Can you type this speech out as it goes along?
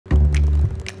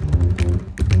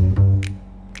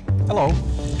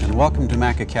and welcome to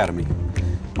Mac Academy.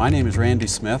 My name is Randy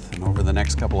Smith, and over the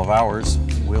next couple of hours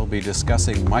we'll be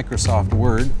discussing Microsoft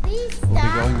Word. We'll be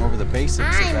going over the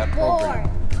basics of that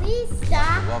program. Please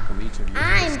stop. Welcome each of you to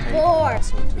I'm this tape bored. and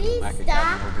also to the Please Mac stop.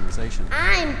 Academy organization.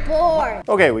 I'm bored.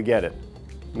 Okay, we get it.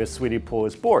 Miss Sweetie Pool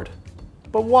is bored.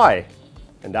 But why?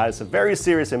 And that is a very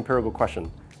serious empirical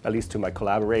question, at least to my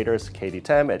collaborators, Katie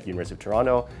Tam at University of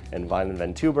Toronto and Wong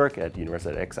van Tilburg at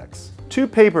University of XX. Two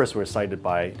papers were cited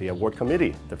by the award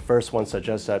committee. The first one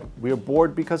suggests that we are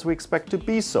bored because we expect to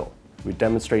be so. We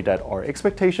demonstrate that our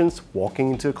expectations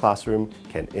walking into a classroom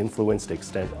can influence the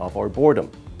extent of our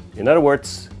boredom. In other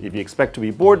words, if you expect to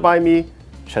be bored by me,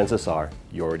 chances are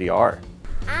you already are.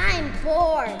 I'm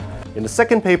bored. In the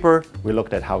second paper, we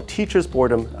looked at how teachers'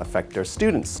 boredom affect their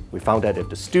students. We found that if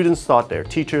the students thought their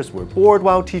teachers were bored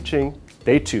while teaching,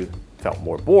 they too felt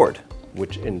more bored,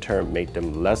 which in turn made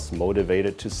them less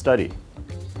motivated to study.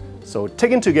 So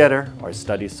taken together, our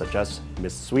studies suggest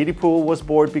Miss Sweetie Pool was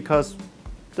bored because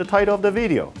the title of the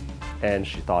video, and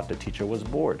she thought the teacher was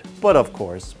bored. But of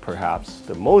course, perhaps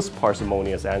the most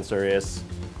parsimonious answer is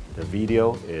the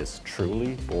video is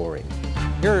truly boring.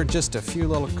 Here are just a few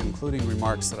little concluding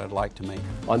remarks that I'd like to make.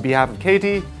 On behalf of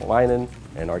Katie, Yuen,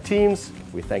 and our teams,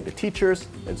 we thank the teachers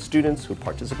and students who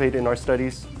participated in our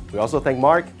studies. We also thank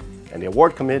Mark and the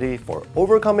award committee for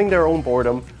overcoming their own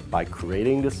boredom by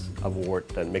creating this award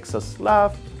that makes us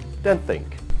laugh, then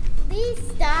think. Please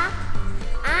stop.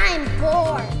 I'm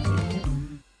bored.